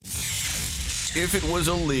if it was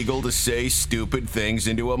illegal to say stupid things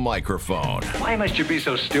into a microphone. Why must you be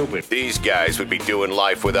so stupid? These guys would be doing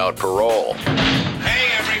life without parole. Hey,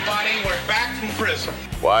 everybody, we're back from prison.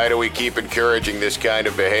 Why do we keep encouraging this kind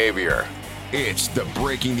of behavior? It's the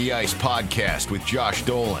Breaking the Ice podcast with Josh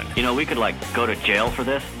Dolan. You know, we could, go to jail for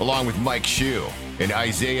this. Along with Mike Shue and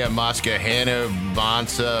Isaiah Moskahana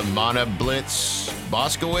Mana Blitz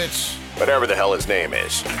Boskowitz, whatever the hell his name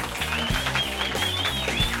is.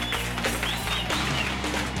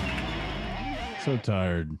 So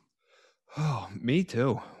tired. Oh, me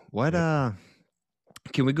too. What,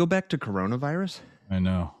 can we go back to coronavirus? I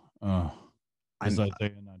know. Is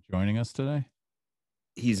Isaiah not joining us today?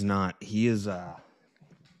 He's not. He is,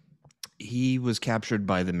 he was captured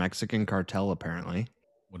by the Mexican cartel, apparently.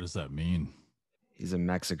 What does that mean? He's in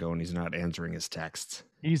Mexico and he's not answering his texts.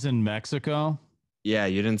 He's in Mexico? Yeah,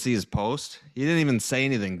 you didn't see his post? He didn't even say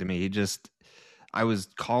anything to me. I was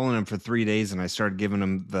calling him for 3 days and I started giving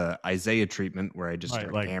him the Isaiah treatment where I just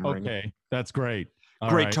started hammering. Okay, that's great.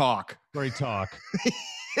 Great talk. Great talk.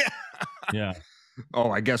 Yeah.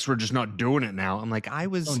 Oh, I guess we're just not doing it now. I'm like, I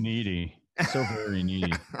was so needy. So very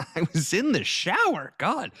needy. I was in the shower.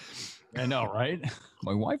 God. I know, right?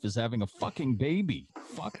 My wife is having a fucking baby.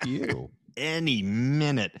 Fuck you. Any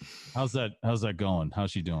minute. How's that going?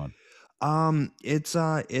 How's she doing?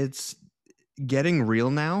 It's getting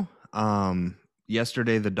real now.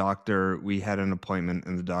 Yesterday we had an appointment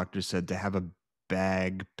and the doctor said to have a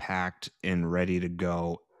bag packed and ready to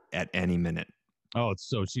go at any minute. Oh,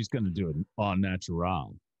 so she's going to do it en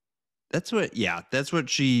natural. That's what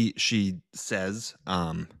she says.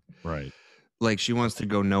 Right. Like she wants to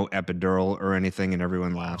go no epidural or anything and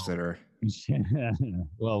everyone laughs at her.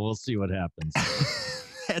 Well, we'll see what happens.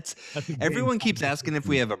 That's everyone keeps asking if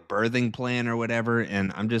we have a birthing plan or whatever.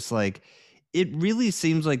 And I'm just like, it really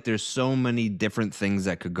seems like there's so many different things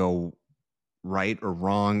that could go right or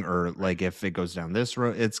wrong, or like if it goes down this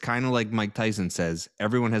road. It's kind of like Mike Tyson says,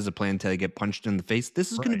 everyone has a plan until they get punched in the face.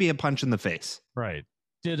 This is going to be a punch in the face. Right.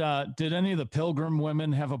 Did any of the Pilgrim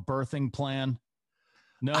women have a birthing plan?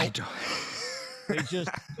 No. I don't.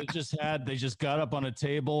 They just got up on a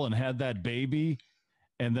table and had that baby,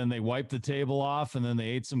 and then they wiped the table off, and then they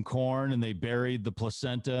ate some corn and they buried the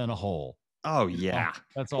placenta in a hole. Oh yeah,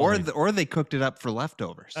 that's all. Or they cooked it up for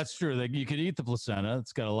leftovers. That's true. You could eat the placenta.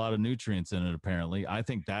 It's got a lot of nutrients in it. Apparently, I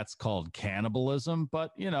think that's called cannibalism.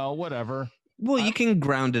 But whatever. Well, you can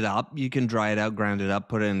ground it up. You can dry it out, ground it up,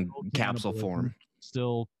 put it in capsule form.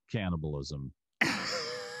 Still cannibalism.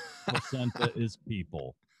 Placenta is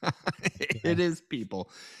people. It is people.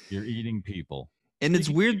 You're eating people. And it's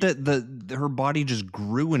weird that her body just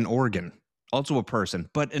grew an organ. Also a person,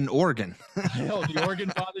 but an organ. Hell, the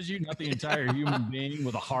organ bothers you, not the entire human being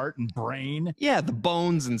with a heart and brain. Yeah, the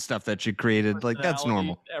bones and stuff that you created. Like, that's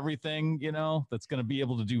normal. Everything, that's going to be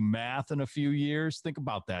able to do math in a few years. Think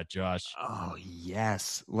about that, Josh. Oh,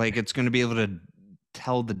 yes. Like, it's going to be able to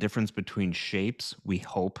tell the difference between shapes, we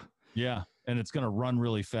hope. Yeah. And it's going to run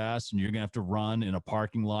really fast, and you're going to have to run in a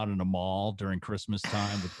parking lot in a mall during Christmas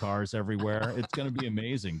time with cars everywhere. It's going to be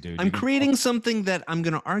amazing, dude. I'm creating something that I'm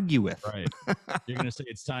going to argue with. Right. You're going to say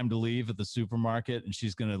it's time to leave at the supermarket, and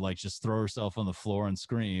she's going to just throw herself on the floor and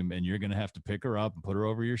scream, and you're going to have to pick her up and put her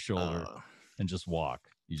over your shoulder and just walk.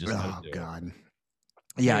 You just got to do God. it.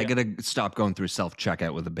 Yeah, I got to stop going through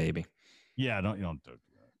self-checkout with a baby. Yeah, you don't do that.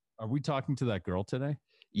 Are we talking to that girl today?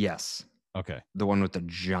 Yes. Okay. The one with the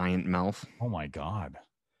giant mouth. Oh, my God.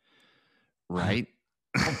 Right?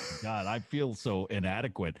 Oh, my God. I feel so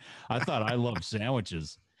inadequate. I thought I loved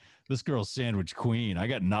sandwiches. This girl's sandwich queen. I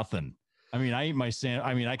got nothing. I mean, I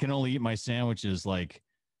can only eat my sandwiches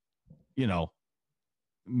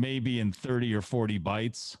maybe in 30 or 40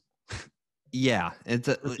 bites. Yeah.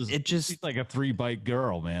 She's like a 3-bite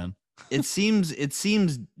girl, man. It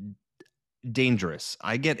seems dangerous.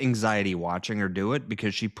 I get anxiety watching her do it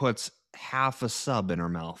because she puts half a sub in her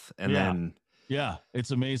mouth and then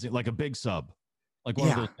it's amazing, like a big sub, like one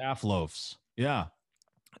of those half loaves.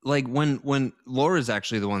 Like when Laura's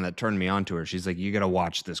actually the one that turned me on to her. She's like, you gotta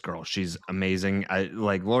watch this girl, she's amazing.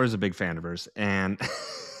 Laura's a big fan of hers, and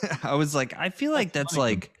I was like, I feel like that's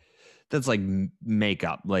like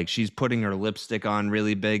makeup. Like she's putting her lipstick on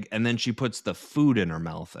really big and then she puts the food in her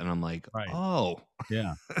mouth, and I'm like, oh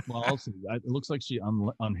yeah. Well, also it looks like she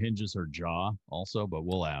unhinges her jaw also, but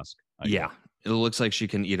we'll ask. It looks like she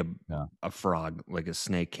can eat a frog, like a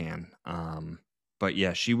snake can. But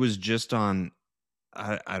yeah, she was just on,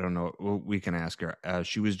 I don't know, we can ask her.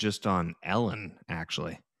 She was just on Ellen,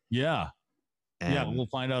 actually. Yeah. We'll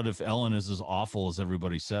find out if Ellen is as awful as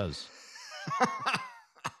everybody says.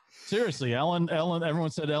 Seriously, Ellen,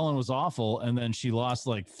 everyone said Ellen was awful, and then she lost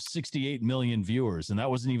like 68 million viewers, and that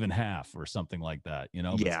wasn't even half or something like that,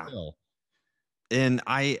 but Yeah. still. And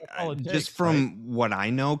I just from what I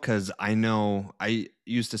know, because I know I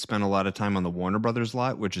used to spend a lot of time on the Warner Brothers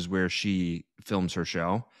lot, which is where she films her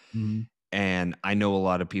show. Mm-hmm. And I know a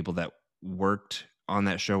lot of people that worked on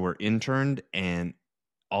that show were interned, and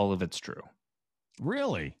all of it's true.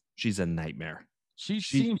 Really? She's a nightmare. She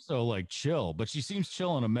seems so like chill, but she seems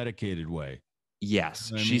chill in a medicated way. Yes.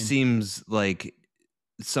 You know what I she mean? seems like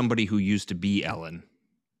somebody who used to be Ellen.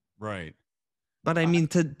 Right. But I mean,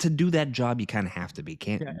 to do that job, you kind of have to be,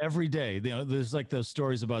 can't Yeah, every day. There's like those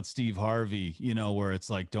stories about Steve Harvey, where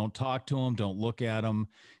it's like, don't talk to him, don't look at him.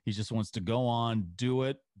 He just wants to go on, do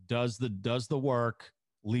it, does the work,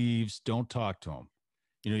 leaves, don't talk to him.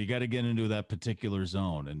 You got to get into that particular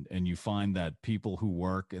zone, and you find that people who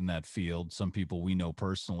work in that field, some people we know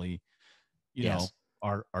personally, Yes.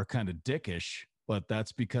 are kind of dickish, but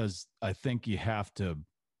that's because I think you have to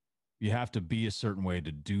be a certain way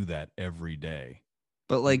to do that every day.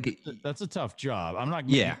 But like, that's a tough job. I'm not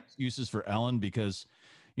making excuses for Ellen because,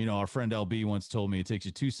 our friend LB once told me it takes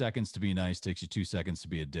you 2 seconds to be nice, takes you 2 seconds to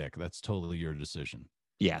be a dick. That's totally your decision.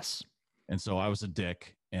 Yes. And so I was a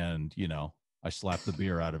dick, and I slapped the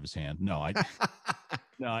beer out of his hand. No, I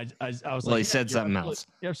was well, like, he said something else.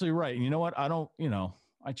 You're absolutely right. And you know what? I don't,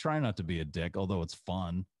 I try not to be a dick, although it's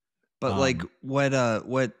fun. But like what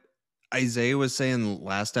Isaiah was saying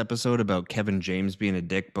last episode about Kevin James being a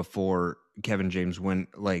dick before Kevin James went,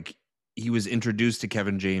 like he was introduced to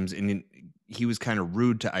Kevin James and he was kind of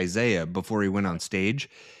rude to Isaiah before he went on stage.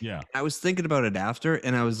 Yeah. I was thinking about it after,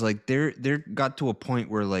 and I was like, there got to a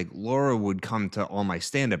point where like Laura would come to all my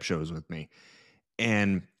stand-up shows with me.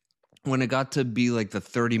 And when it got to be like the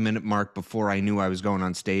 30-minute mark before I knew I was going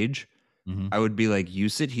on stage, I would be like, you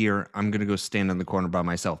sit here, I'm going to go stand in the corner by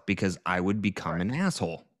myself, because I would become an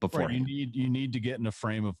asshole before. Right. You need to get in a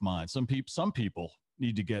frame of mind. Some people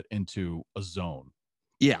need to get into a zone.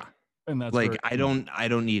 Yeah. And that's like, I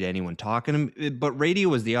don't need anyone talking to me, but radio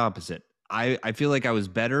was the opposite. I feel like I was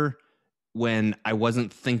better when I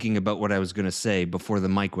wasn't thinking about what I was going to say before the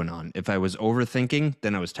mic went on. If I was overthinking,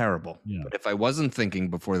 then I was terrible. Yeah. But if I wasn't thinking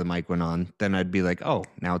before the mic went on, then I'd be like, oh,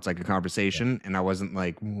 now it's like a conversation. And I wasn't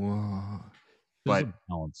like, whoa. There's a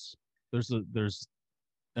balance. There's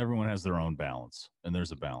everyone has their own balance, and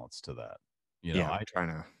there's a balance to that. I'm trying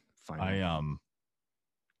to find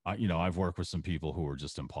I've worked with some people who are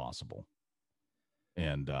just impossible.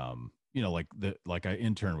 And like I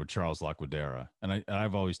interned with Charles Laquadera, and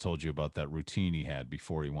I've always told you about that routine he had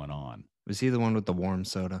before he went on. Was he the one with the warm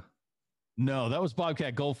soda? No, that was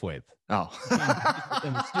Bobcat Goldthwait. Oh.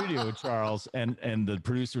 In the studio with Charles, and the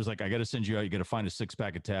producer was like, I got to send you out. You got to find a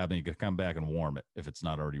 6-pack of Tab, and you got to come back and warm it if it's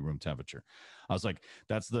not already room temperature. I was like,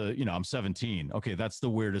 that's the, I'm 17. Okay, that's the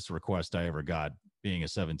weirdest request I ever got, being a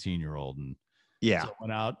 17-year-old. And yeah, so I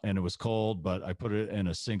went out, and it was cold, but I put it in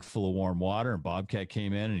a sink full of warm water, and Bobcat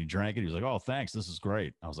came in and he drank it. He was like, oh, thanks. This is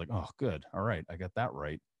great. I was like, oh, good. All right. I got that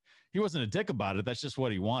right. He wasn't a dick about it. That's just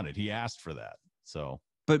what he wanted. He asked for that. So.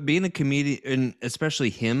 But being a comedian, and especially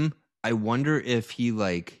him, I wonder if he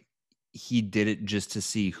did it just to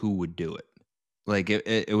see who would do it. Like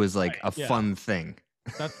it was like a fun thing.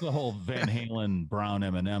 That's the whole Van Halen Brown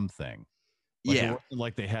M&M thing. Like, yeah. It wasn't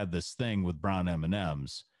like they had this thing with Brown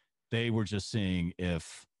M&Ms. They were just seeing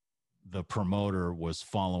if the promoter was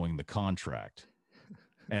following the contract.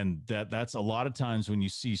 And that's a lot of times when you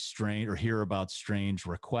see strange or hear about strange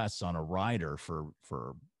requests on a rider for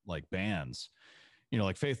like bands,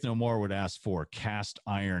 like Faith No More would ask for cast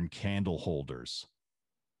iron candle holders,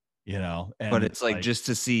 and but it's like just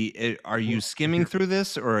to see, are you skimming through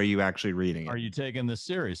this or are you actually reading it? Are you taking this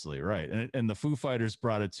seriously? Right. And the Foo Fighters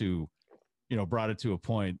brought it to a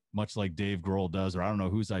point, much like Dave Grohl does, or I don't know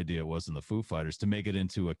whose idea it was in the Foo Fighters, to make it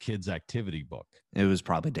into a kid's activity book. It was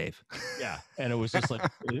probably Dave. Yeah. And it was just like,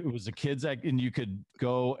 it was a kid's and you could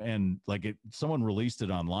go and someone released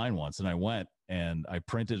it online once, and I went and I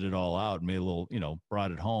printed it all out and made a little,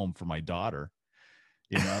 brought it home for my daughter,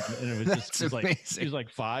 and it was just, she was like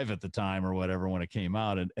 5 at the time or whatever when it came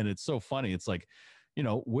out. And it's so funny. It's like,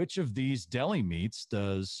 which of these deli meats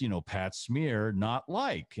does, Pat Smear not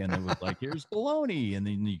like? And it was like, here's bologna. And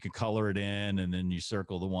then you could color it in, and then you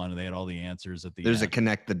circle the one, and they had all the answers at the There's end. a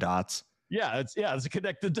connect the dots. Yeah. It's a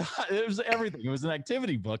connect the dots. It was everything. It was an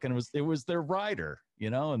activity book, and it was their rider,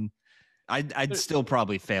 and I'd still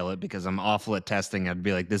probably fail it because I'm awful at testing. I'd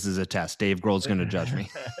be like, this is a test. Dave Grohl's going to judge me.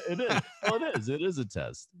 It is. Well, it is. It is a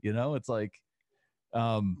test. It's like,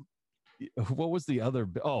 what was the other?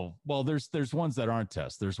 Oh, well, there's ones that aren't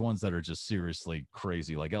tests. There's ones that are just seriously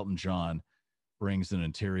crazy. Like Elton John brings an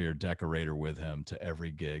interior decorator with him to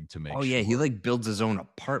every gig to make Oh yeah, he like builds his own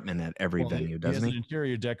apartment at every venue, doesn't he? he? An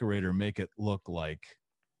interior decorator make it look like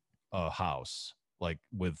a house, like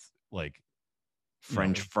with like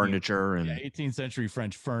French furniture and 18th century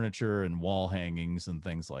French furniture and wall hangings and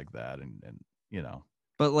things like that, and you know.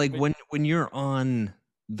 But like when you're on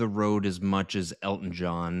the road as much as Elton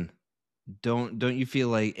John, don't you feel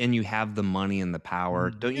like, and you have the money and the power,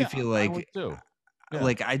 don't you feel like,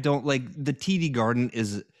 like I don't like the TD Garden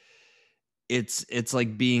is, it's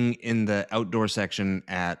like being in the outdoor section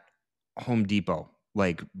at Home Depot,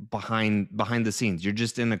 like behind the scenes. You're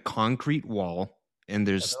just in a concrete wall and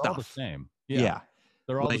there's stuff. All the same. Yeah.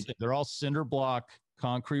 They're all the same. They're all cinder block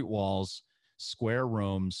concrete walls, square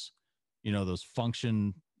rooms, you know, those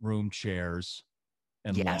function room chairs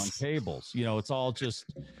and long tables. You know, it's all just,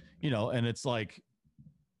 you know, and it's like,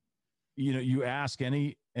 you know, you ask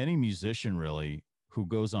any musician really who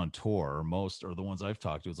goes on tour, or most, or the ones I've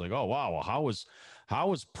talked to, it's like, oh wow, well, how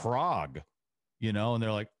was Prague? You know, and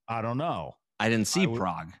they're like, I don't know. I didn't see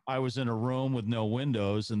Prague. I was in a room with no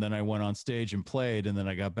windows, and then I went on stage and played, and then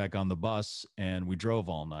I got back on the bus and we drove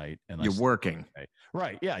all night. And you're working,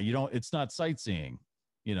 right? Yeah, you don't. It's not sightseeing,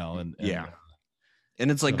 you know. And yeah,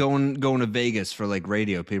 and it's like going to Vegas for like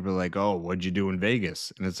radio. People are like, "Oh, what'd you do in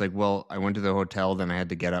Vegas?" And it's like, "Well, I went to the hotel, then I had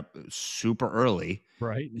to get up super early,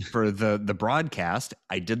 right, for the broadcast.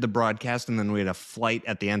 I did the broadcast, and then we had a flight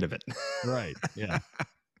at the end of it, right? Yeah."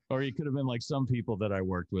 Or you could have been like some people that I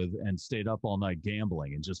worked with and stayed up all night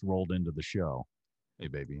gambling and just rolled into the show. Hey,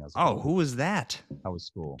 baby. How's it going? Who was that? How was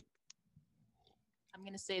school? I'm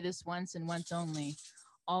going to say this once and once only.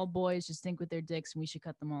 All boys just think with their dicks and we should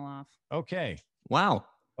cut them all off. Okay. Wow.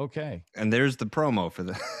 Okay. And there's the promo for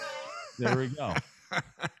the. There we go.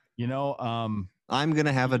 You know, I'm going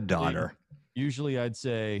to have a daughter. Usually I'd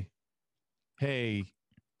say, hey,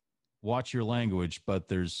 watch your language, but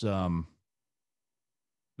there's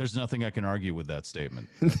nothing I can argue with that statement.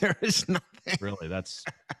 There is nothing. Really,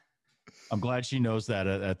 I'm glad she knows that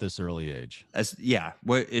at this early age. Yeah.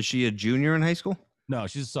 What, is she a junior in high school? No,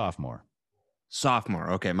 she's a sophomore.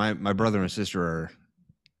 Sophomore. Okay. My brother and sister are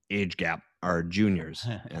age gap, are juniors,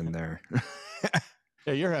 and they're.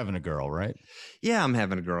 Yeah, you're having a girl, right? Yeah, I'm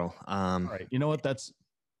having a girl. All right. You know what? That's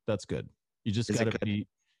good. You just got to be.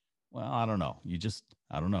 Well, I don't know.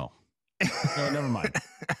 I don't know. No, never mind.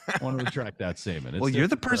 I want to retract that statement. Well, you're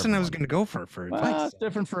the person I was going to go for advice. It's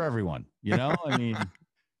different for everyone. You know, I mean,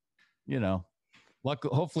 you know,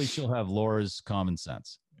 hopefully she'll have Laura's common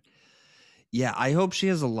sense. Yeah, I hope she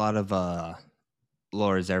has a lot of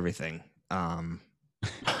Laura's everything.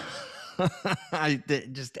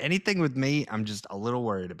 Just anything with me, I'm just a little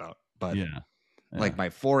worried about. But yeah. Like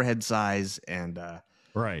my forehead size and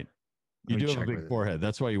right. You do have a big forehead.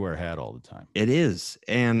 That's why you wear a hat all the time. It is.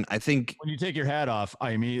 And I think when you take your hat off,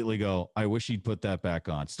 I immediately go, I wish he'd put that back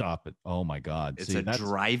on. Stop it. Oh my God. It's a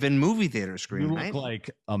drive-in movie theater screen, you right? Look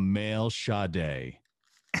like a male Sade.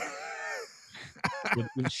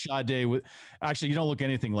 with Sade, actually, you don't look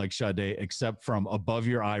anything like Sade except from above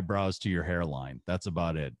your eyebrows to your hairline. That's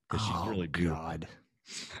about it. Because she's really beautiful. God.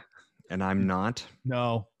 And I'm not?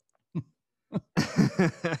 No.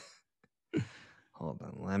 Hold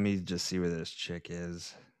on. Let me just see where this chick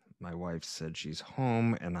is. My wife said she's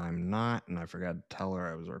home and I'm not. And I forgot to tell her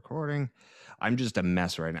I was recording. I'm just a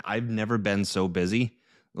mess right now. I've never been so busy.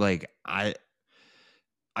 Like I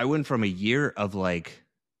went from a year of like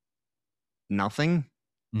nothing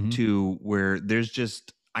to where there's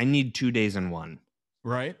just, I need 2 days in one.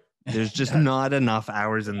 Right. There's just not enough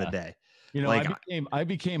hours in the day. You know, like, I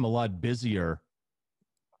became a lot busier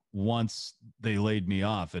once they laid me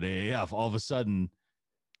off at AAF. All of a sudden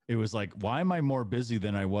it was like, why am I more busy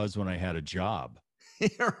than I was when I had a job?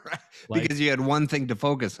 Right. Like, because you had one thing to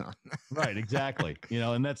focus on. Right. Exactly. You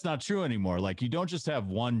know, and that's not true anymore. Like you don't just have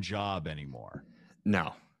one job anymore.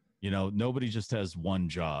 No, you know, nobody just has one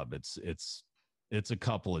job. It's a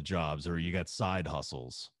couple of jobs, or you got side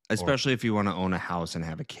hustles, especially if you want to own a house and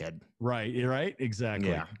have a kid. Right. Right. Exactly.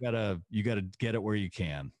 Yeah. You gotta get it where you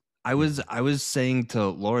can. I was saying to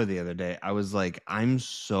Laura the other day, I was like, I'm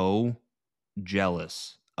so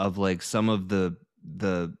jealous of like some of the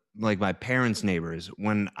like my parents' neighbors.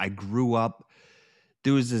 When I grew up,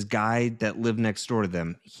 there was this guy that lived next door to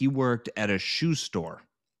them. He worked at a shoe store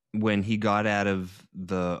when he got out of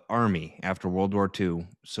the army after World War II.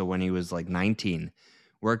 So when he was like 19,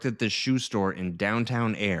 worked at this shoe store in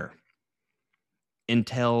downtown Air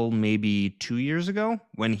until maybe 2 years ago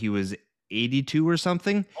when he was 82 or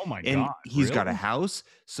something. Oh my and God. He's really? Got a house,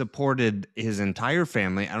 supported his entire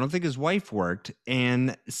family. I don't think his wife worked,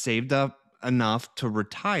 and saved up enough to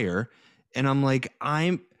retire. And I'm like,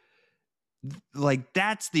 Like,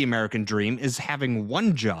 that's the American dream, is having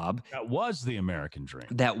one job. That was the American dream.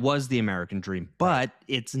 That was the American dream, but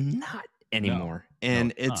it's not anymore.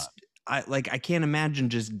 And I can't imagine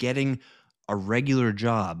just getting a regular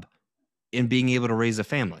job and being able to raise a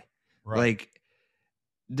family. Right. Like,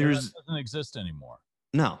 that doesn't exist anymore.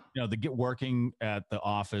 No. Working at the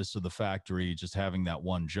office or the factory, just having that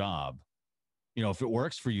one job, if it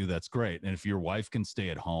works for you, that's great. And if your wife can stay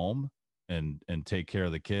at home and take care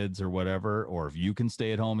of the kids or whatever, or if you can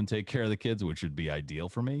stay at home and take care of the kids, which would be ideal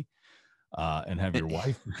for me, and have your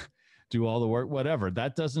wife do all the work, whatever,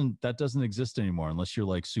 that doesn't exist anymore unless you're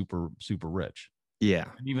like super, super rich. Yeah.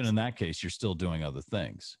 And even in that case, you're still doing other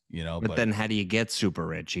things, But then how do you get super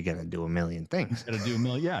rich? You got to do a million things. You got to do a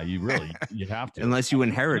million. Yeah, you have to. Unless you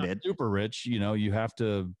inherit it. Super rich, you have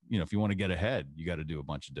to, if you want to get ahead, you got to do a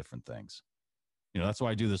bunch of different things. That's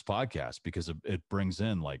why I do this podcast, because it brings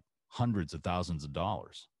in like hundreds of thousands of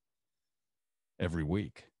dollars every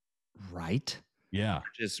week. Right. Yeah.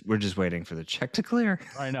 We're just waiting for the check to clear.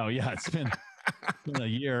 I know. Yeah. It's been a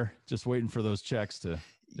year just waiting for those checks to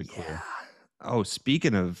clear. Oh,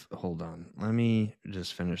 speaking of, hold on. Let me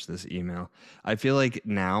just finish this email. I feel like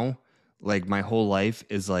now, like my whole life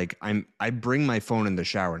is like, I bring my phone in the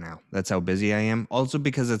shower now. That's how busy I am. Also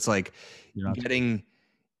because it's like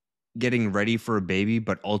getting ready for a baby,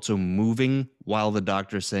 but also moving while the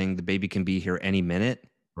doctor's saying the baby can be here any minute.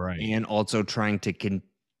 Right. And also trying to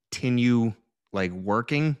continue like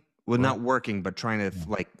working. Well, not working, but trying to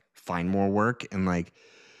like find more work. And like,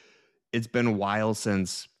 it's been a while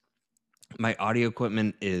since my audio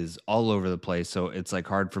equipment is all over the place. So it's like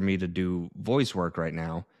hard for me to do voice work right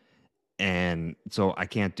now. And so I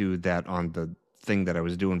can't do that on the thing that I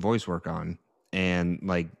was doing voice work on. And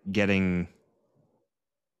like can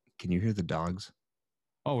you hear the dogs?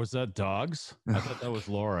 Oh, is that dogs? I thought that was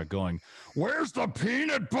Laura going, "Where's the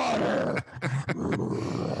peanut butter?"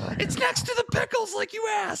 It's next to the pickles like you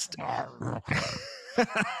asked.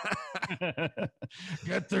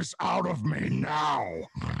 Get this out of me now.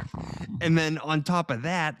 And then on top of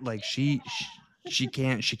that, like she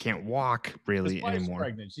can't walk really anymore.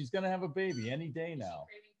 Pregnant. She's gonna have a baby any day now.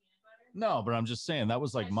 No, but I'm just saying that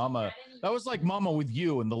was like mama. That was like mama with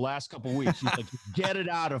you in the last couple of weeks. She's like, "Get it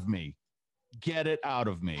out of me. Get it out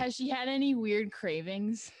of me." Has she had any weird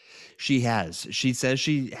cravings? She has. She says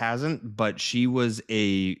she hasn't, but she was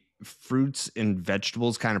a fruits and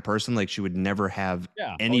vegetables kind of person. Like she would never have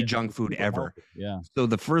any junk food ever. Yeah. So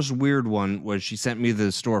the first weird one was she sent me to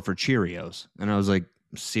the store for Cheerios, and I was like,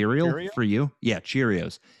 "Cereal for you?" Yeah,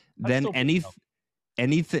 Cheerios. Then anything.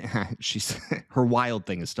 She's her wild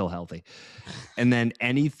thing is still healthy, and then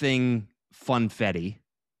anything funfetti.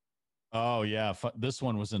 Oh yeah, this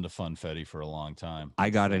one was into funfetti for a long time. I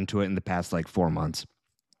got into it in the past like 4 months,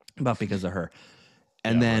 but because of her.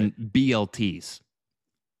 And then BLTs.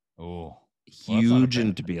 Oh, huge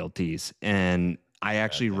into BLTs, and I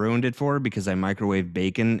actually ruined it for her because I microwaved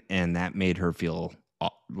bacon, and that made her feel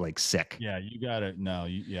like sick. Yeah, you gotta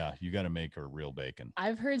you gotta make her real bacon.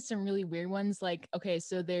 I've heard some really weird ones. Like, okay,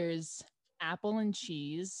 so there's apple and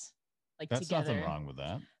cheese, like that's together. Nothing wrong with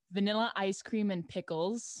that. Vanilla ice cream and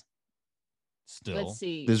pickles. Still, let's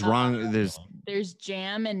see. There's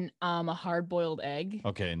jam and a hard-boiled egg.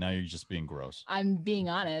 Okay, now you're just being gross. I'm being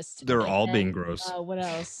honest. They're all being gross. What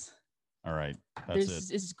else? All right, that's it.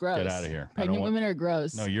 This is gross. Get out of here. Pregnant women are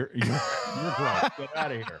gross. No, you're gross. Get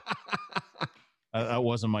out of here. That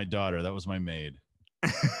wasn't my daughter. That was my maid.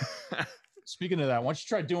 Speaking of that, why don't you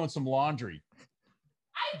try doing some laundry?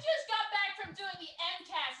 I just got back from doing the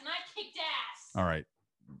MCAS and I kicked ass. All right,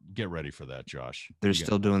 get ready for that, Josh. They're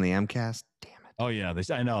still doing the MCAS. Damn it. Oh yeah,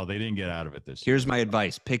 I know they didn't get out of it this year. Here's my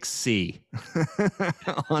advice: pick C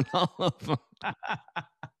on all of them.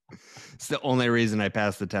 It's the only reason I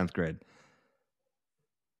passed the 10th grade.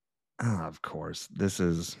 Oh, of course, this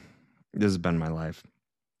has been my life.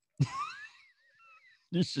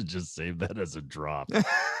 You should just save that as a drop. This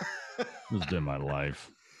has been my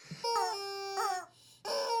life.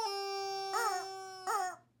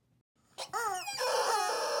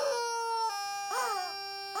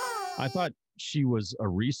 I thought she was a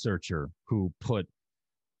researcher who put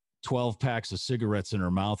 12 packs of cigarettes in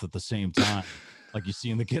her mouth at the same time, like you see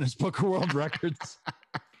in the Guinness Book of World Records.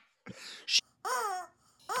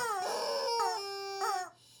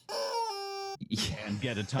 And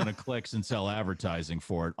get a ton of clicks and sell advertising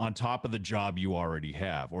for it on top of the job you already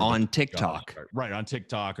have. Or on TikTok. Right, on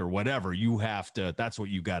TikTok or whatever. You have to, that's what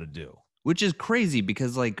you got to do. Which is crazy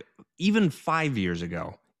because like even 5 years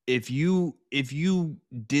ago, if you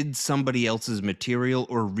did somebody else's material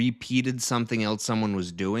or repeated something else someone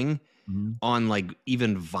was doing on like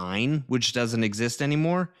even Vine, which doesn't exist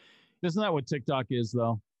anymore, Isn't that what TikTok is,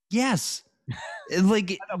 though? Yes.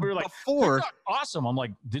 Like we were like, before, awesome. I'm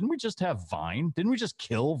like, didn't we just have Vine? Didn't we just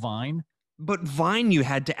kill Vine? But Vine, you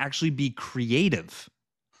had to actually be creative.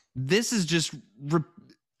 This is just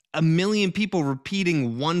a million people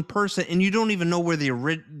repeating one person, and you don't even know where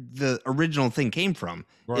the original thing came from.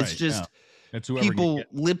 Right, it's just it's people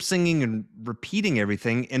lip singing and repeating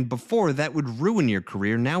everything. And before, that would ruin your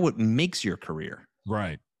career. Now it makes your career.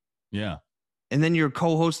 Right. Yeah. And then you're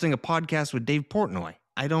co-hosting a podcast with Dave Portnoy.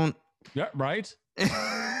 I don't. Yeah. Right.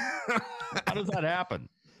 How does that happen?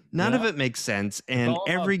 None of it makes sense. And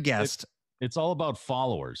every guest. It's all about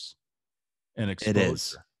followers and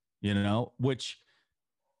exposure. It is. Which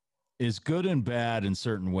is good and bad in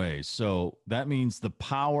certain ways. So that means the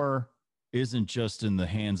power isn't just in the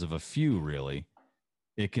hands of a few, really.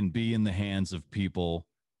 It can be in the hands of people,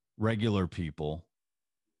 regular people,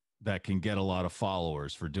 that can get a lot of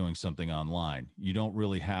followers for doing something online. You don't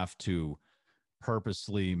really have to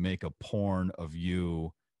purposely make a porn of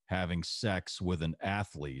you having sex with an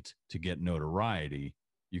athlete to get notoriety.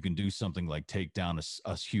 You can do something like take down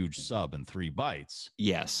a huge sub in 3 bites.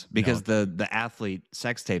 Yes, because the athlete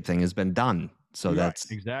sex tape thing has been done. So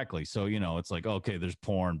that's exactly. So, it's like, okay, there's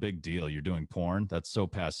porn, big deal. You're doing porn. That's so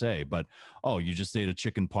passe. But, you just ate a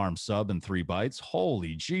chicken parm sub in 3 bites.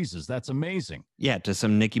 Holy Jesus, that's amazing. Yeah, to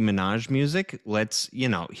some Nicki Minaj music. Let's,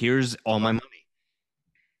 here's all my money.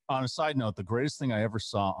 On a side note, the greatest thing I ever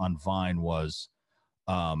saw on Vine was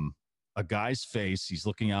a guy's face. He's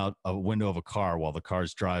looking out a window of a car while the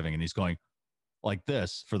car's driving, and he's going like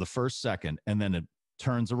this for the first second, and then it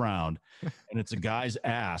turns around, and it's a guy's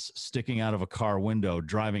ass sticking out of a car window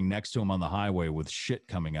driving next to him on the highway with shit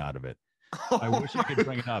coming out of it. I wish I could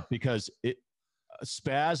bring it up because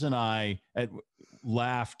Spaz and I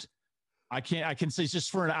laughed. I can say just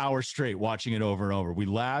for an hour straight watching it over and over. We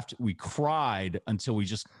laughed, we cried until we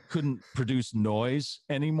just couldn't produce noise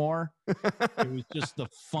anymore. It was just the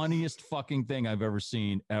funniest fucking thing I've ever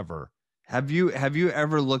seen ever. Have you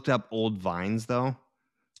ever looked up old Vines though?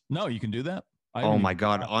 No, you can do that. Oh my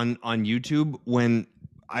God. On YouTube, when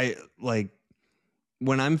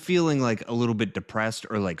I'm feeling like a little bit depressed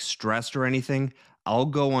or like stressed or anything, I'll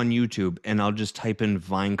go on YouTube and I'll just type in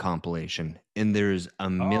Vine compilation, and there's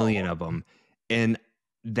a million of them. And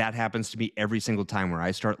that happens to me every single time where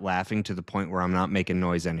I start laughing to the point where I'm not making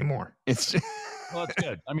noise anymore. It's just well, it's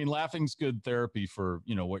good. I mean, laughing's good therapy for,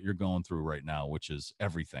 what you're going through right now, which is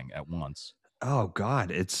everything at once. Oh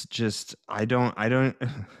God. It's just, I don't,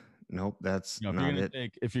 nope. That's not it.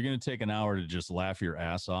 If you're going to take an hour to just laugh your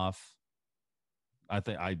ass off,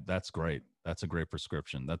 that's great. That's a great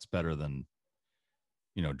prescription. That's better than,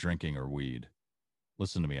 drinking or weed.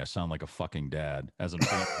 Listen to me. I sound like a fucking dad as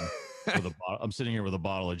I'm sitting here with a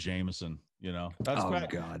bottle of Jameson, That's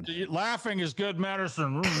bad. God. Laughing is good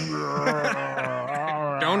medicine.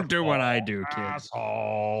 Don't do what I do, kid.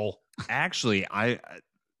 Asshole. Actually,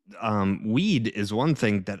 weed is one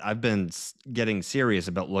thing that I've been getting serious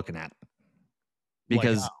about looking at.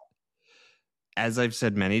 Because as I've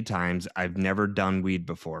said many times, I've never done weed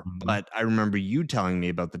before, but I remember you telling me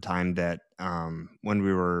about the time that when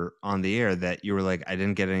we were on the air that you were like, I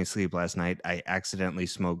didn't get any sleep last night. I accidentally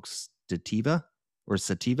smoked sativa.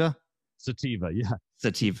 Sativa, yeah.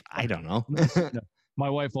 Sativa. I don't know. No. My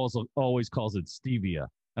wife also always calls it stevia.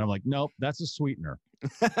 And I'm like, nope, that's a sweetener.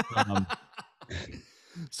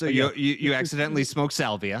 So you accidentally smoked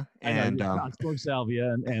salvia, and I smoked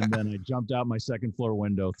salvia, and then I jumped out my second floor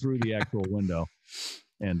window through the actual window,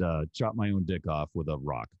 and chopped my own dick off with a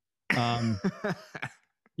rock.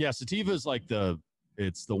 Yeah, sativa is like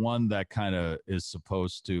it's the one that kind of is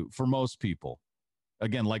supposed to, for most people.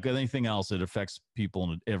 Again, like anything else, it affects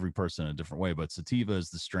people every person in a different way. But sativa is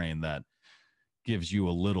the strain that gives you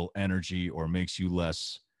a little energy or makes you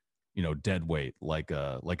less, dead weight, like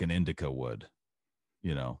an indica would.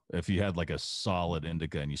 If you had like a solid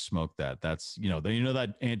indica and you smoke that's,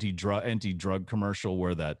 that anti-drug commercial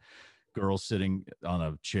where that girl's sitting on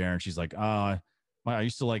a chair and she's like, I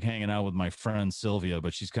used to like hanging out with my friend Sylvia,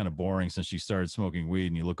 but she's kind of boring since she started smoking weed.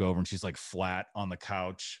 And you look over and she's like flat on the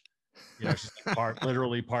couch. She's like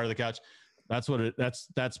literally part of the couch. That's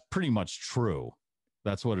pretty much true.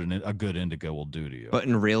 That's what a good indica will do to you. But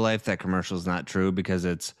in real life, that commercial is not true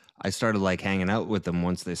because I started like hanging out with them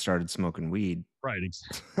once they started smoking weed. Right.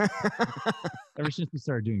 Exactly. Ever since we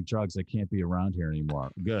started doing drugs, I can't be around here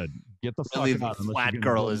anymore. Good. Get the fuck out. The flat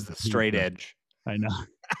girl is the straight edge. I know.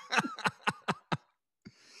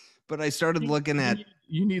 But I started looking at.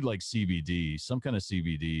 You need like CBD, some kind of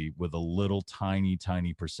CBD with a little tiny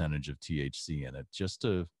percentage of THC in it, just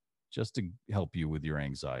to help you with your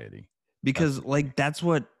anxiety. Because that's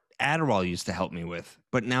what Adderall used to help me with,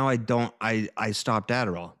 but now I don't. I stopped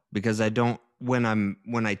Adderall because I don't. When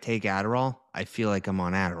I take Adderall, I feel like I'm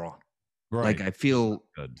on Adderall. Right. Like I feel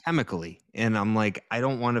Good. chemically, and I'm like, I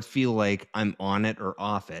don't want to feel like I'm on it or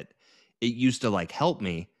off it. It used to like help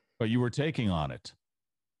me. But you were taking on it.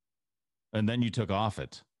 And then you took off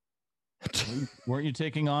it. Weren't you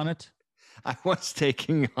taking on it? I was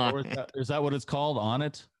taking on it. Is that what it's called? On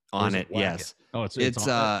it? On it, yes. Oh, it's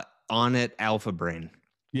on it Alpha Brain.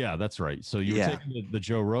 Yeah, that's right. So you were taking the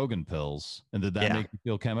Joe Rogan pills, and did that make you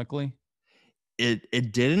feel chemically?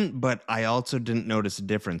 It didn't, but I also didn't notice a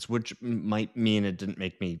difference, which might mean it didn't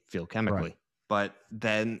make me feel chemically. Right. But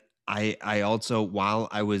then I also, while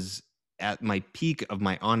I was at my peak of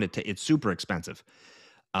my on it, it's super expensive.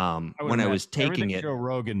 When I was taking it, Joe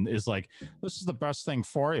Rogan is like, this is the best thing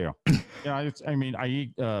for you. Yeah, I mean, I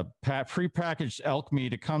eat prepackaged elk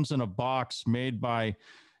meat. It comes in a box made by,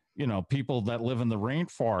 people that live in the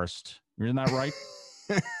rainforest. Isn't that right?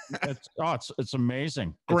 It's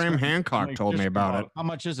amazing. Graham Hancock told me about it. How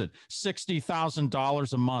much is it?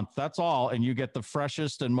 $60,000 a month. That's all, and you get the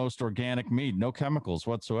freshest and most organic meat, no chemicals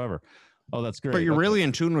whatsoever. Oh, that's great. But you're really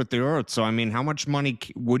in tune with the earth, so I mean, how much money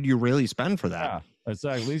would you really spend for that? Yeah,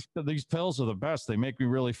 exactly. These pills are the best. They make me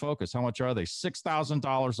really focus. How much are they?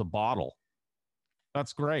 $6,000 a bottle.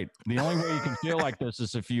 That's great. The only way you can feel like this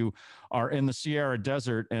is if you are in the Sierra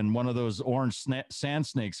Desert and one of those orange sand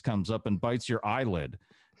snakes comes up and bites your eyelid,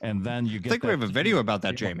 and then you get. I think we have a video about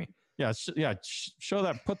that, Jamie. Yeah, show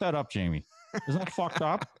that. Put that up, Jamie. Isn't that fucked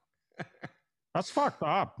up? That's fucked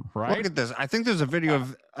up, right? Look at this. I think there's a video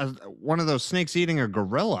of one of those snakes eating a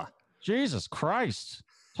gorilla. Jesus Christ.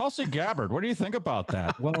 Tulsi Gabbard, what do you think about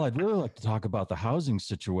that? Well, I'd really like to talk about the housing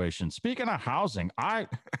situation. Speaking of housing, I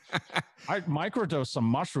microdosed some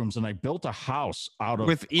mushrooms and I built a house out of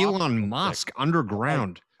with Elon Musk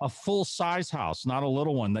underground. A full size house, not a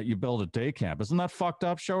little one that you build at day camp. Isn't that fucked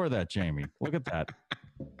up? Show her that, Jamie. Look at that.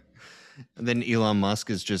 And then Elon Musk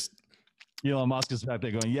is back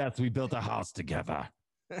there going, yes, we built a house together.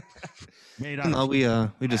 We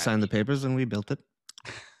just signed the papers and we built it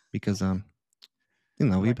because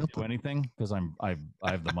we built do anything because I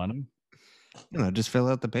have the money. Just fill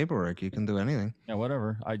out the paperwork. You can do anything. Yeah,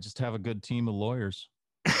 whatever. I just have a good team of lawyers.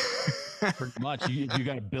 Pretty much. You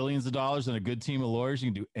got billions of dollars and a good team of lawyers.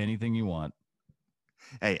 You can do anything you want.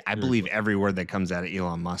 Hey, I believe every word that comes out of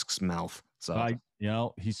Elon Musk's mouth. So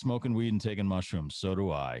he's smoking weed and taking mushrooms. So do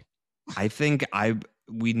I. I think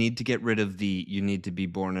we need to get rid of the you need to be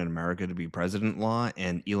born in America to be president law,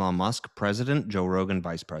 and Elon Musk president, Joe Rogan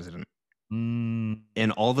vice president.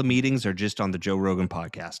 And all the meetings are just on the Joe Rogan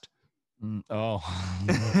podcast.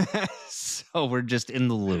 So we're just in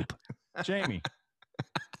the loop. Jamie.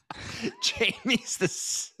 Jamie's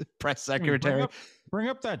the press secretary. Bring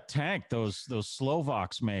up that tank those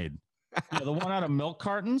Slovaks made. Yeah, the one out of milk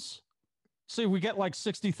cartons. See, we get like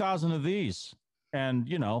 60,000 of these. And,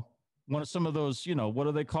 one of some of those, what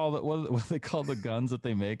do they call it? What do they call the guns that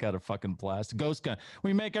they make out of fucking plastic? Ghost gun.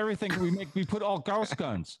 We make everything. We put all ghost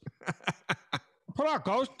guns. Put our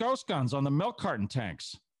ghost guns on the milk carton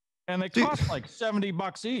tanks. And they cost like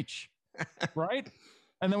 $70 each. Right?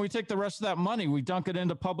 And then we take the rest of that money. We dunk it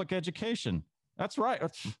into public education. That's right.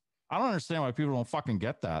 I don't understand why people don't fucking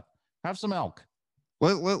get that. Have some elk.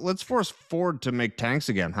 Let's force Ford to make tanks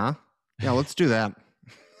again, huh? Yeah, let's do that.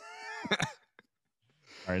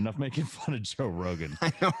 All right, enough making fun of Joe Rogan.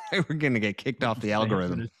 I know we're going to get kicked off the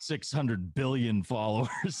algorithm. 600 billion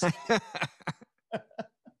followers.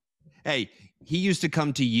 Hey, he used to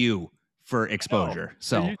come to you for exposure.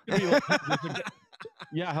 So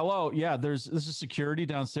yeah, hello. Yeah, this is security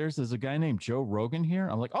downstairs. There's a guy named Joe Rogan here.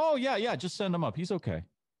 I'm like, oh yeah, just send him up. He's okay.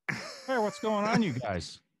 Hey, what's going on, you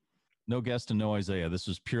guys? No guest and no Isaiah. This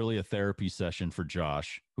was purely a therapy session for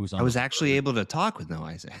Josh, who's on. I was actually able to talk with no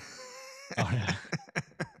Isaiah. Oh, yeah.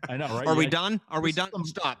 I know, right? Are we done? Are we done?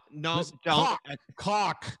 Stop. No, don't.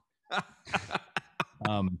 Cock.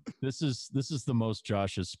 This is the most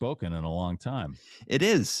Josh has spoken in a long time. It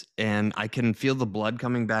is, and I can feel the blood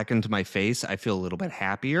coming back into my face. I feel a little bit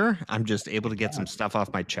happier. I'm just able to get some stuff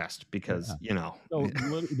off my chest because So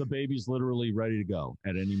the baby's literally ready to go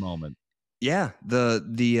at any moment. Yeah,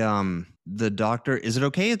 the doctor. Is it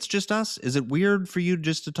okay? It's just us. Is it weird for you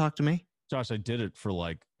just to talk to me? Josh, I did it for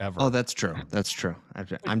like ever. Oh, that's true. That's true.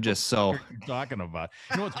 I'm just so. What are you talking about?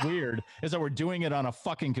 You know what's weird is that we're doing it on a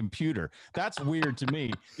fucking computer. That's weird to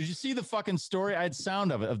me. Did you see the fucking story? I had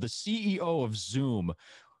sound of it. Of the CEO of Zoom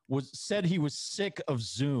said he was sick of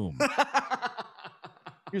Zoom.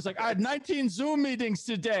 He was like, I had 19 Zoom meetings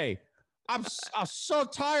today. I'm so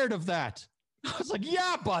tired of that. I was like,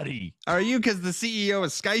 yeah, buddy. Are you? Because the CEO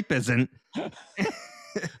of Skype isn't.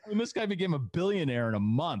 I mean, this guy became a billionaire in a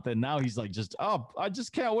month, and now he's like, I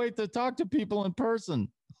just can't wait to talk to people in person.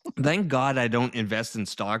 Thank God I don't invest in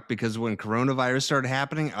stock, because when coronavirus started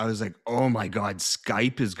happening, I was like, oh my God,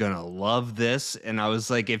 Skype is going to love this. And I was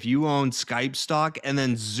like, if you own Skype stock, and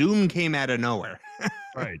then Zoom came out of nowhere.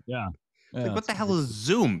 Right. Yeah. Like, what the hell is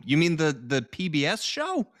Zoom? You mean the PBS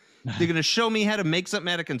show? They're going to show me how to make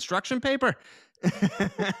something out of construction paper?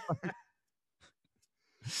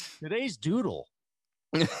 Today's doodle.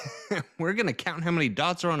 We're going to count how many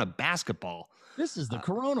dots are on a basketball. This is the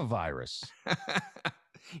coronavirus.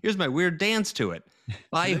 Here's my weird dance to it.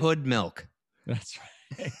 Buy Hood milk. That's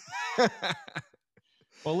right.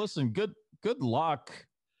 Well, listen, good luck.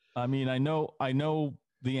 I mean, I know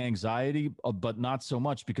the anxiety, but not so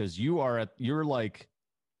much, because you're like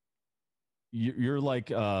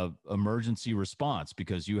emergency response,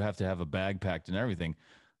 because you have to have a bag packed and everything.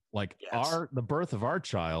 Like, Yes. the birth of our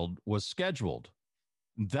child was scheduled.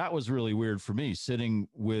 That was really weird for me, sitting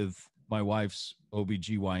with my wife's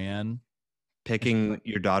OBGYN. Picking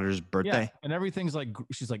your daughter's birthday. Yeah, and everything's like,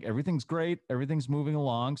 she's like, everything's great. Everything's moving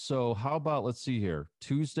along. So how about, let's see here,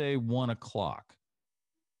 Tuesday, 1:00.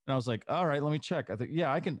 And I was like, all right, let me check. I think,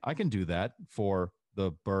 yeah, I can do that for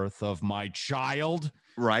the birth of my child.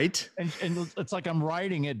 Right. And it's like, I'm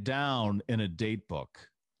writing it down in a date book.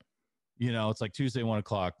 You know, it's like Tuesday,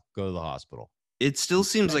 1:00, go to the hospital. It still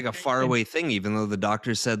seems like a faraway thing, even though the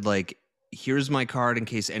doctor said, like, here's my card in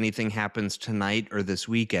case anything happens tonight or this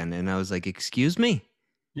weekend. And I was like, excuse me?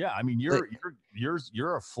 Yeah, I mean,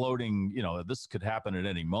 you're a floating, you know, this could happen at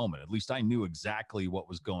any moment. At least I knew exactly what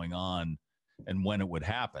was going on and when it would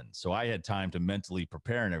happen. So I had time to mentally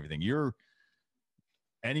prepare and everything.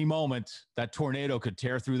 Any moment, that tornado could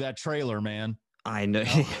tear through that trailer, man. I know.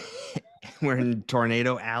 We're in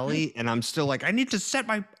Tornado Alley, and I'm still like, I need to set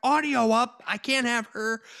my audio up. I can't have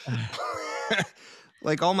her.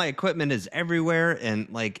 Like, all my equipment is everywhere, and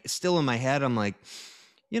like, still in my head, I'm like,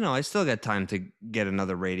 you know, I still got time to get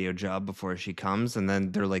another radio job before she comes. And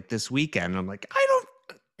then they're like, this weekend. I'm like, I don't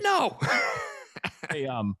know. Hey,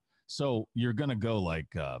 so you're gonna go like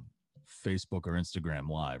Facebook or Instagram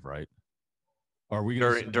Live, right? Are we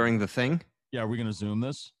gonna during the thing? Yeah, are we gonna Zoom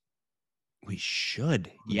this? We should.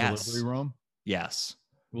 The Yes. Delivery room? Yes.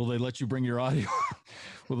 Will they let you bring your audio?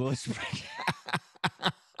 Will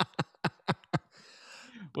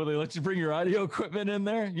they let you bring your audio equipment in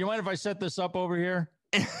there? You mind if I set this up over here?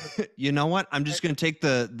 You know what? I'm just going to take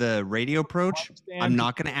the radio approach. I'm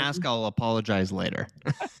not going to ask. I'll apologize later.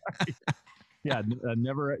 Yeah,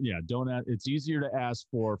 never. Yeah, don't ask. It's easier to ask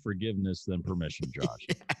for forgiveness than permission, Josh.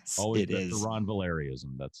 Yes, Always, it that's is. the Ron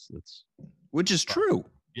Valeriism. That's Which is true.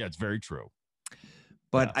 Yeah, it's very true.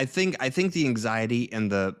 But Yeah. I think the anxiety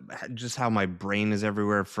and just how my brain is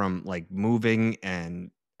everywhere from like moving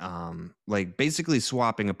and like basically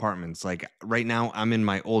swapping apartments. Like right now I'm in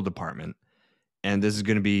my old apartment, and this is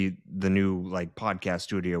going to be the new like podcast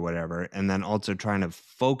studio or whatever. And then also trying to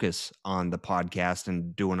focus on the podcast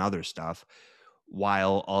and doing other stuff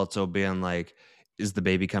while also being like, is the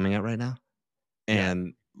baby coming out right now?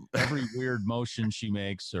 And Every weird motion she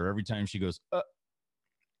makes, or every time she goes,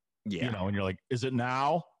 yeah. you know, and you're like, is it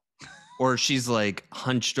now? Or she's like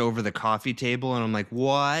hunched over the coffee table, and I'm like,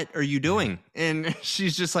 what are you doing? And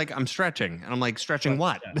she's just like, I'm stretching. And I'm like, stretching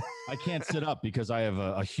what? Yeah. I can't sit up because I have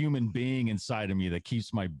a human being inside of me that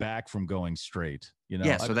keeps my back from going straight. You know?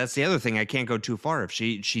 Yeah, so that's the other thing. I can't go too far if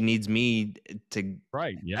she needs me to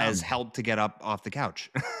as help to get up off the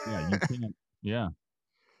couch. Yeah, you can't. Yeah.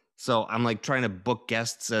 So I'm like trying to book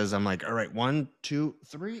guests as I'm like, all right, 1, 2,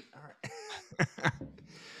 3. All right.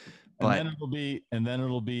 And then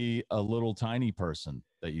it'll be a little tiny person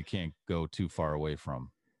that you can't go too far away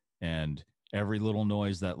from. And every little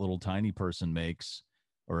noise that little tiny person makes,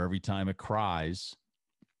 or every time it cries,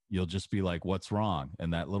 you'll just be like, what's wrong?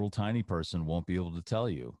 And that little tiny person won't be able to tell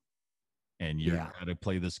you. And you're going to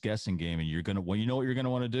play this guessing game, and you know what you're going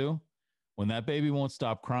to want to do? When that baby won't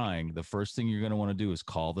stop crying, the first thing you're going to want to do is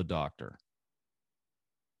call the doctor.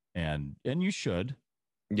 And you should.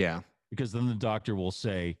 Yeah. Because then the doctor will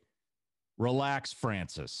say, relax,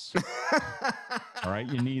 Francis. All right.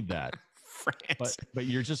 You need that. But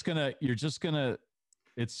it's just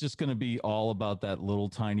going to be all about that little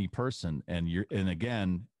tiny person. And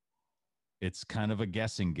again, it's kind of a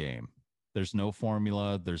guessing game. There's no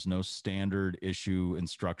formula. There's no standard issue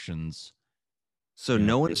instructions. So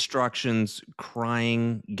no instructions,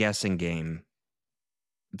 crying, guessing game.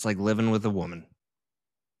 It's like living with a woman.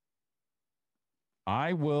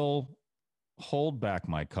 I will hold back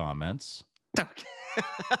my comments.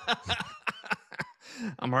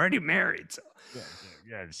 I'm already married. So.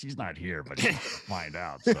 Yeah, she's not here, but she'll find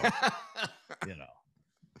out. So, you know.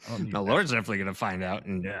 No, Laura's definitely gonna find out,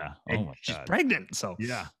 and Yeah. and Oh my she's God. pregnant. So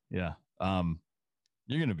Yeah. Yeah.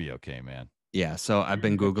 You're gonna be okay, man. yeah. So I've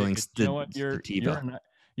been You're gonna googling be- you know what? sativa.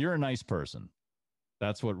 You're a nice person.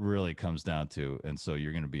 That's what really comes down to, and so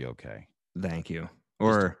you're gonna be okay. Thank you.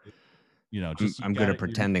 Or Just I'm good at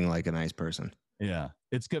pretending like a nice person. Yeah,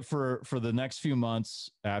 it's good for the next few months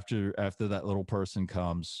after that little person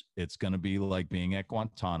comes. It's gonna be like being at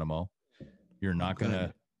Guantanamo. You're not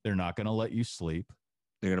gonna. They're not gonna let you sleep.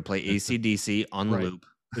 They're gonna play AC/DC on loop.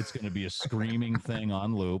 It's gonna be a screaming thing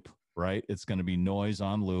on loop. Right. It's gonna be noise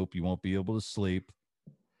on loop. You won't be able to sleep.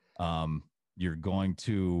 You're going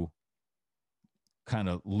to kind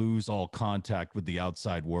of lose all contact with the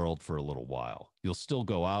outside world for a little while. You'll still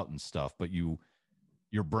go out and stuff, but your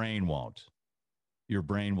brain won't. Your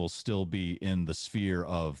brain will still be in the sphere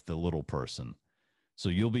of the little person. So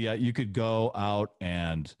you could go out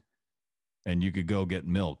and you could go get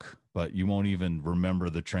milk, but you won't even remember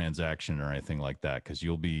the transaction or anything like that because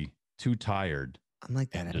you'll be too tired. I'm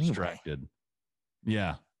like that anyway. Distracted.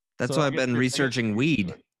 Yeah. That's So why I I've guess been you're- researching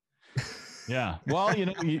weed. Yeah. Well,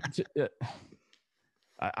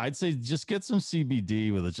 I'd say just get some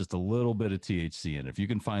CBD with just a little bit of THC in it. If you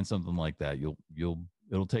can find something like that,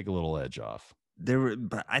 it'll take a little edge off.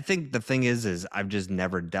 But I think the thing is I've just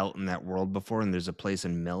never dealt in that world before. And there's a place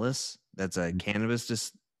in Millis that's a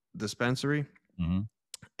cannabis dispensary,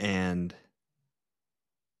 and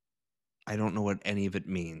I don't know what any of it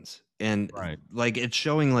means. And like it's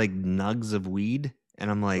showing like nugs of weed, and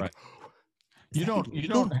I'm like, you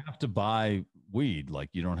don't have to buy weed. Like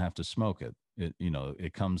you don't have to smoke it.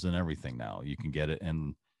 It comes in everything now. You can get it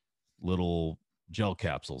in little gel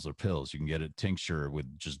capsules or pills. You can get it tincture with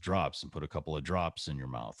just drops and put a couple of drops in your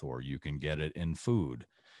mouth, or you can get it in food,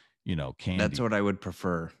 candy. That's what I would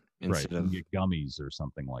prefer instead of get gummies or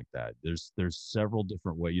something like that. There's several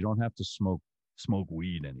different ways. You don't have to smoke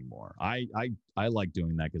weed anymore. I like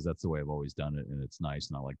doing that because that's the way I've always done it, and it's nice,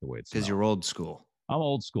 and I like the way it's because you're old school. I'm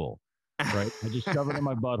old school, right? I just shove it in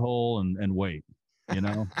my butthole and wait,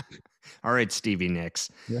 All right, Stevie Nicks.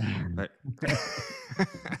 Yeah. But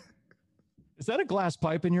Is that a glass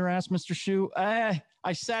pipe in your ass, Mr. Shoe? I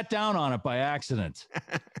sat down on it by accident.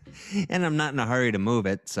 And I'm not in a hurry to move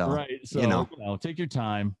it. So, so take your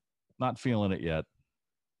time. Not feeling it yet.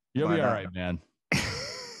 You'll be all right, man.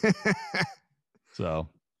 So,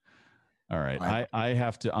 all right. I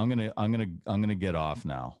have to. I'm gonna get off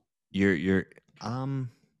now. You're.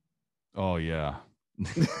 Oh yeah.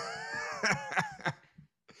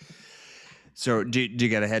 So do you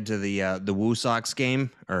got to head to the Woo Sox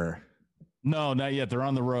game or? No, not yet. They're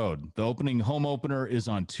on the road. The home opener is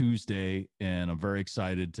on Tuesday, and I'm very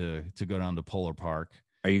excited to go down to Polar Park.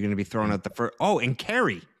 Are you going to be throwing out the first? Oh, and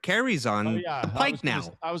Carrie's on the Pike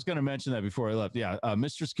now. I was going to mention that before I left. Yeah,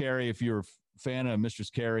 Mistress Carrie. If you're a fan of Mistress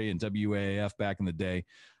Carrie and WAAF back in the day,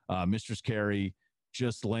 Mistress Carrie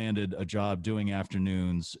just landed a job doing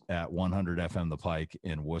afternoons at 100 FM The Pike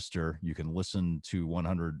in Worcester. You can listen to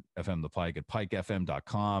 100 FM The Pike at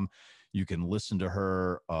pikefm.com. You can listen to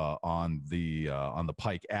her on the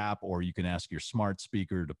Pike app, or you can ask your smart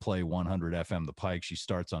speaker to play 100 FM The Pike. She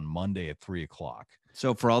starts on Monday at 3:00.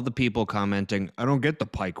 So for all the people commenting, I don't get the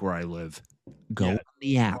Pike where I live. Go on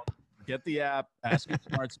the app. Get the app, ask your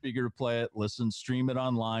smart speaker to play it, listen, stream it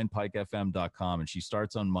online, pikefm.com, and she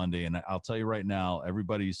starts on Monday. And I'll tell you right now,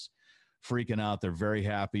 everybody's freaking out. They're very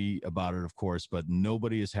happy about it, of course, but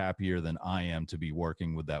nobody is happier than I am to be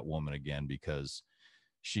working with that woman again, because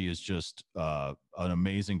she is just an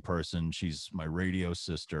amazing person. She's my radio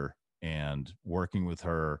sister, and working with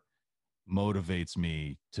her motivates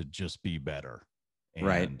me to just be better.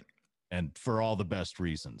 And for all the best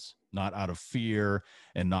reasons, not out of fear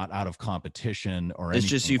and not out of competition or anything. It's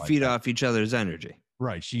just you feed off each other's energy.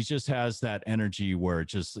 Right. She just has that energy where it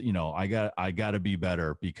just, I got to be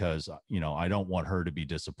better because, I don't want her to be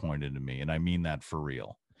disappointed in me. And I mean that for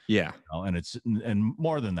real. Yeah. And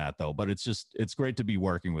more than that though, but it's great to be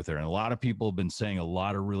working with her. And a lot of people have been saying a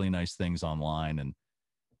lot of really nice things online, and,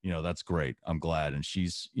 that's great. I'm glad. And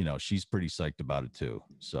she's pretty psyched about it too.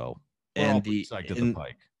 So we're all pretty psyched at the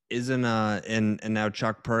Pike. Isn't and now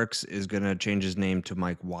Chuck Perks is gonna change his name to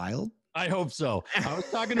Mike Wild? I hope so. I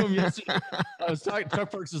was talking to him yesterday.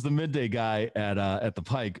 Chuck Perks is the midday guy at the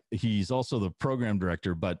Pike. He's also the program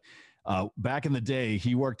director, but back in the day,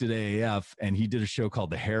 he worked at AAF and he did a show called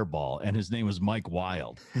The Hairball, and his name was Mike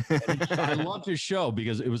Wild. I loved his show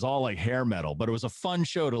because it was all like hair metal, but it was a fun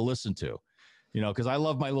show to listen to, because I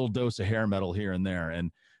love my little dose of hair metal here and there.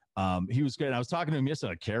 And he was great. I was talking to him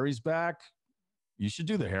yesterday. Carrie's back. You should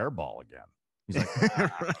do The Hairball again. He's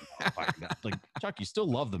like, like, Chuck, you still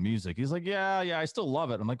love the music. He's like, yeah, I still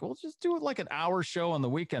love it. I'm like, well, just do it like an hour show on the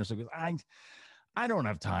weekend. So he goes, I don't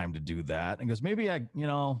have time to do that. And goes, maybe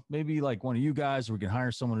maybe like one of you guys, we can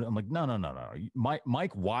hire someone. I'm like, no.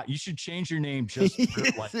 Mike Watt, you should change your name. Just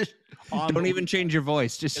like, don't even change your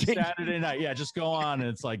voice. Just change. Saturday night. Yeah. Just go on. And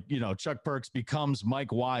it's like, Chuck Perks becomes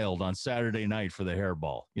Mike Wild on Saturday night for the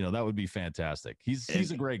hairball. That would be fantastic.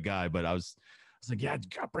 He's a great guy, but I was like, yeah,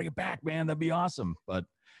 gotta bring it back, man. That'd be awesome. But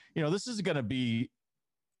this is going to be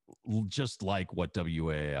just like what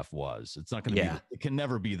WAAF was. It's not going to be, it can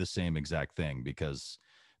never be the same exact thing because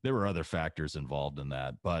there were other factors involved in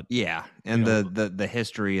that. But and the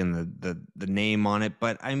history and the name on it.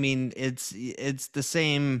 But I mean, it's the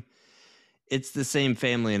same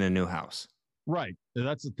family in a new house. Right.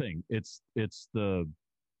 That's the thing. It's the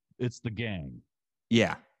gang.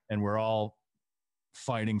 Yeah. And we're all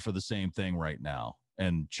fighting for the same thing right now.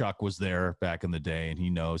 And Chuck was there back in the day, and he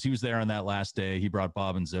knows. He was there on that last day. He brought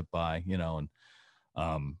Bob and Zip by, and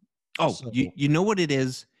you know what it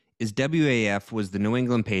is WAF was the New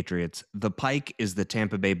England Patriots. The Pike is the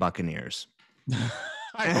Tampa Bay Buccaneers.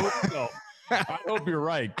 I hope so. I hope you're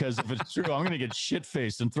right, because if it's true, I'm going to get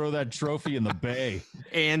shit-faced and throw that trophy in the bay.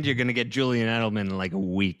 And you're going to get Julian Edelman in like a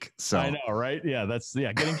week. So I know, right? Yeah,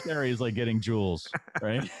 getting Terry is like getting Jules,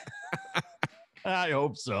 right? I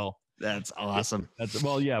hope so. That's awesome.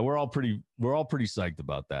 We're all pretty psyched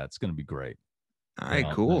about that. It's going to be great. All right,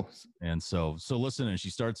 cool. And so listen, and she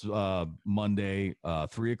starts Monday,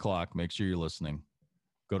 3:00. Make sure you're listening.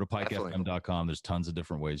 Go to pikefm.com. There's tons of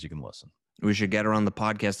different ways you can listen. We should get her on the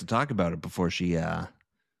podcast to talk about it before she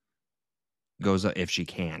goes, if she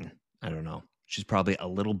can. I don't know. She's probably a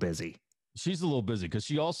little busy. She's a little busy because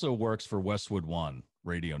she also works for Westwood One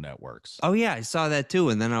Radio Networks. Oh, yeah, I saw that too.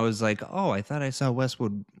 And then I was like, oh, I thought I saw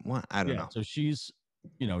Westwood One. I don't know. So she's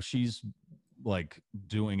like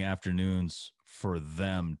doing afternoons for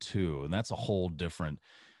them too. And that's a whole different,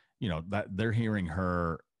 that they're hearing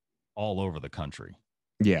her all over the country.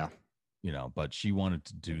 Yeah. But she wanted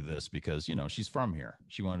to do this because, she's from here.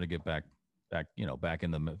 She wanted to get back, back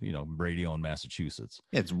in the, radio in Massachusetts.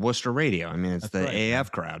 It's Worcester Radio. I mean, it's the AF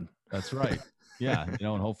crowd. That's right. Yeah.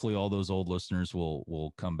 And hopefully all those old listeners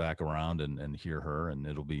will come back around and hear her, and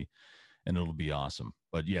it'll be awesome.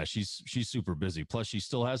 But yeah, she's super busy. Plus she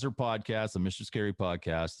still has her podcast, the Mr. Scary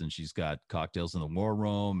podcast, and she's got Cocktails in the War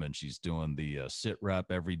Room, and she's doing the sit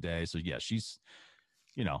rep every day. So yeah, she's,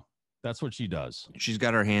 that's what she does. She's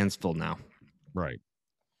got her hands full now. Right.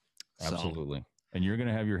 Absolutely. And you're going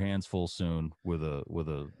to have your hands full soon with a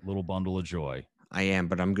little bundle of joy. I am,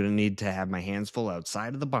 but I'm going to need to have my hands full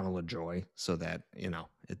outside of the bundle of joy so that,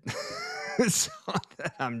 so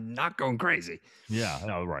that I'm not going crazy. Yeah.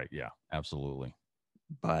 No, right. Yeah, absolutely.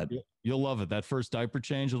 But you'll love it. That first diaper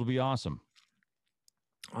change, it'll be awesome.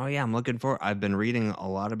 Oh yeah, I'm looking for. I've been reading a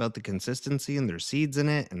lot about the consistency, and there's seeds in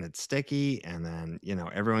it, and it's sticky. And then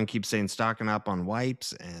everyone keeps saying stocking up on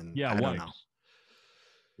wipes, and I don't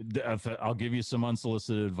know. I'll give you some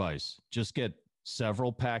unsolicited advice. Just get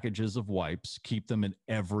several packages of wipes. Keep them in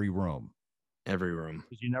every room. Every room,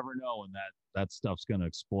 because you never know when that stuff's going to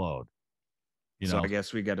explode. So I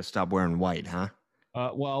guess we got to stop wearing white, huh?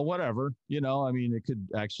 Well, whatever. I mean, it could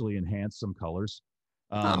actually enhance some colors.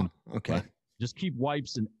 Okay. Just keep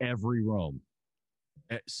wipes in every room.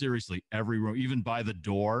 Seriously, every room, even by the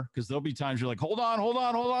door, because there'll be times you're like, hold on,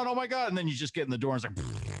 oh my God. And then you just get in the door and it's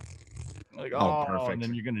like perfect. And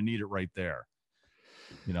then you're going to need it right there.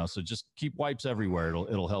 So just keep wipes everywhere.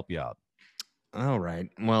 It'll help you out. All right.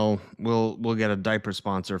 Well, we'll get a diaper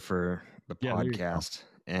sponsor for the podcast,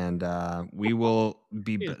 and we will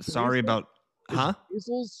be sorry about, huh?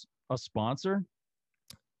 Basil's a sponsor?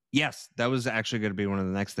 Yes, that was actually going to be one of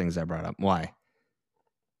the next things I brought up. Why?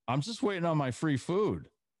 I'm just waiting on my free food.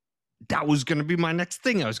 That was going to be my next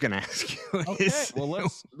thing I was going to ask you. Okay, well,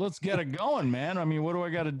 let's get it going, man. I mean, what do I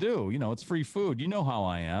got to do? It's free food. You know how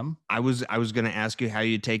I am. I was going to ask you how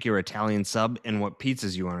you take your Italian sub and what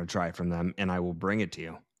pizzas you want to try from them, and I will bring it to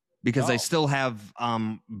you. Because I still have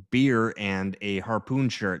beer and a Harpoon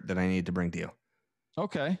shirt that I need to bring to you.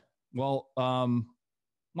 Okay. Well,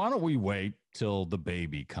 why don't we wait till the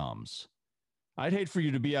baby comes? I'd hate for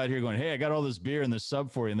you to be out here going, hey, I got all this beer and this sub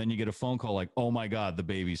for you. And then you get a phone call like, oh my God, the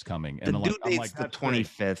baby's coming. And the due date's the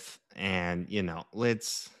 25th. And,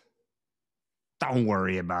 don't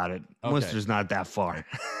worry about it. Okay. Worcester's not that far.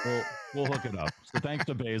 We'll hook it up. So thanks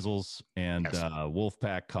to Basil's and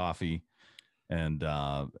Wolfpack Coffee and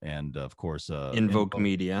of course, Invoke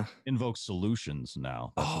Media. Invoke Solutions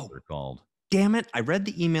now. That's what they're called. Damn it. I read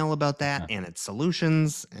the email about that, and it's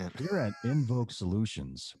solutions. Here at Invoke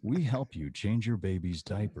Solutions, we help you change your baby's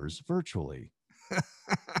diapers virtually.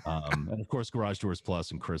 And of course, Garage Doors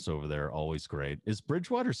Plus and Chris over there, always great. Is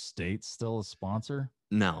Bridgewater State still a sponsor?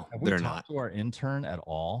 No, Have we they're talked not. to our intern at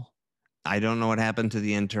all? I don't know what happened to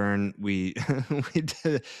the intern. We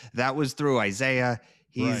did, that was through Isaiah.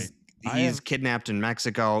 He's kidnapped in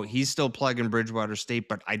Mexico. He's still plugging Bridgewater State,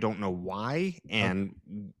 but I don't know why. And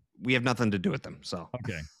we have nothing to do with them. So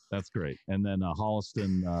okay, that's great. And then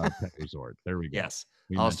Holliston Pet Resort. There we go. Yes,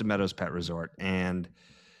 Holliston Meadows Pet Resort. And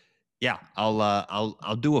yeah,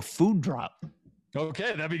 I'll do a food drop.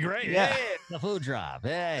 Okay, that'd be great. Yeah. Hey, the food drop.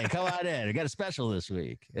 Hey, come on in. I got a special this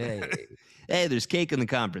week. Hey, hey, there's cake in the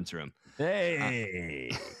conference room.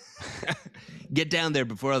 Hey, get down there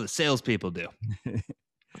before all the salespeople do.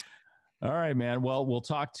 All right, man. Well, we'll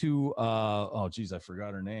talk to. Oh, geez, I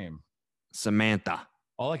forgot her name. Samantha.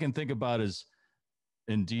 All I can think about is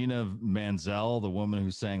Indina Menzel, the woman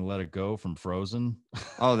who sang "Let It Go" from Frozen.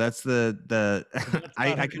 Oh, that's the.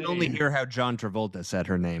 I can only hear how John Travolta said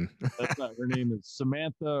her name. That's not her name. Is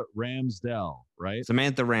Samantha Ramsdell, right?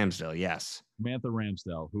 Samantha Ramsdell, yes. Samantha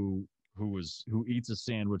Ramsdell, who eats a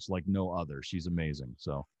sandwich like no other. She's amazing.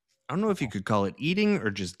 So I don't know if you could call it eating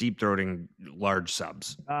or just deep throating large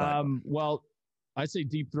subs. Well, I say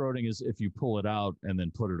deep throating is if you pull it out and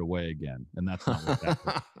then put it away again, and that's not what that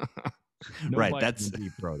is. No, right, that's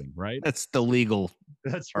deep throating, right? That's the legal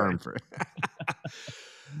term right. for it.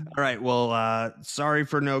 All right, well, sorry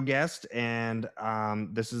for no guest, and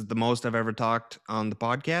this is the most I've ever talked on the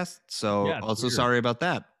podcast, so Yeah, also weird. sorry about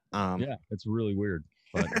that. Yeah, it's really weird,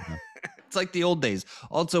 but it's like the old days.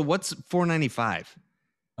 Also, what's $4.95?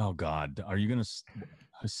 oh God, are you gonna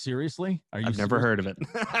seriously? Are you? I've never heard of it.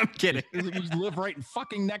 I'm kidding. You live right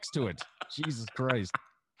fucking next to it. Jesus Christ.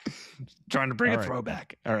 Trying to bring All a right.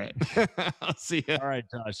 throwback. All right. I'll see you. All right,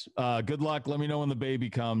 Josh. Good luck. Let me know when the baby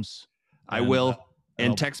comes. I will. And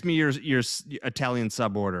I'll- text me your Italian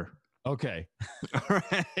sub order. Okay. All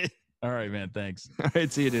right. All right, man. Thanks. All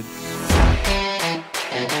right. See you, dude.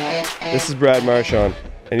 This is Brad Marchand,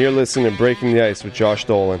 and you're listening to Breaking the Ice with Josh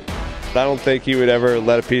Dolan. I don't think he would ever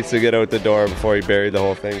let a pizza get out the door before he buried the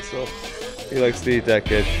whole thing, so he likes to eat that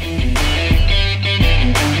kid.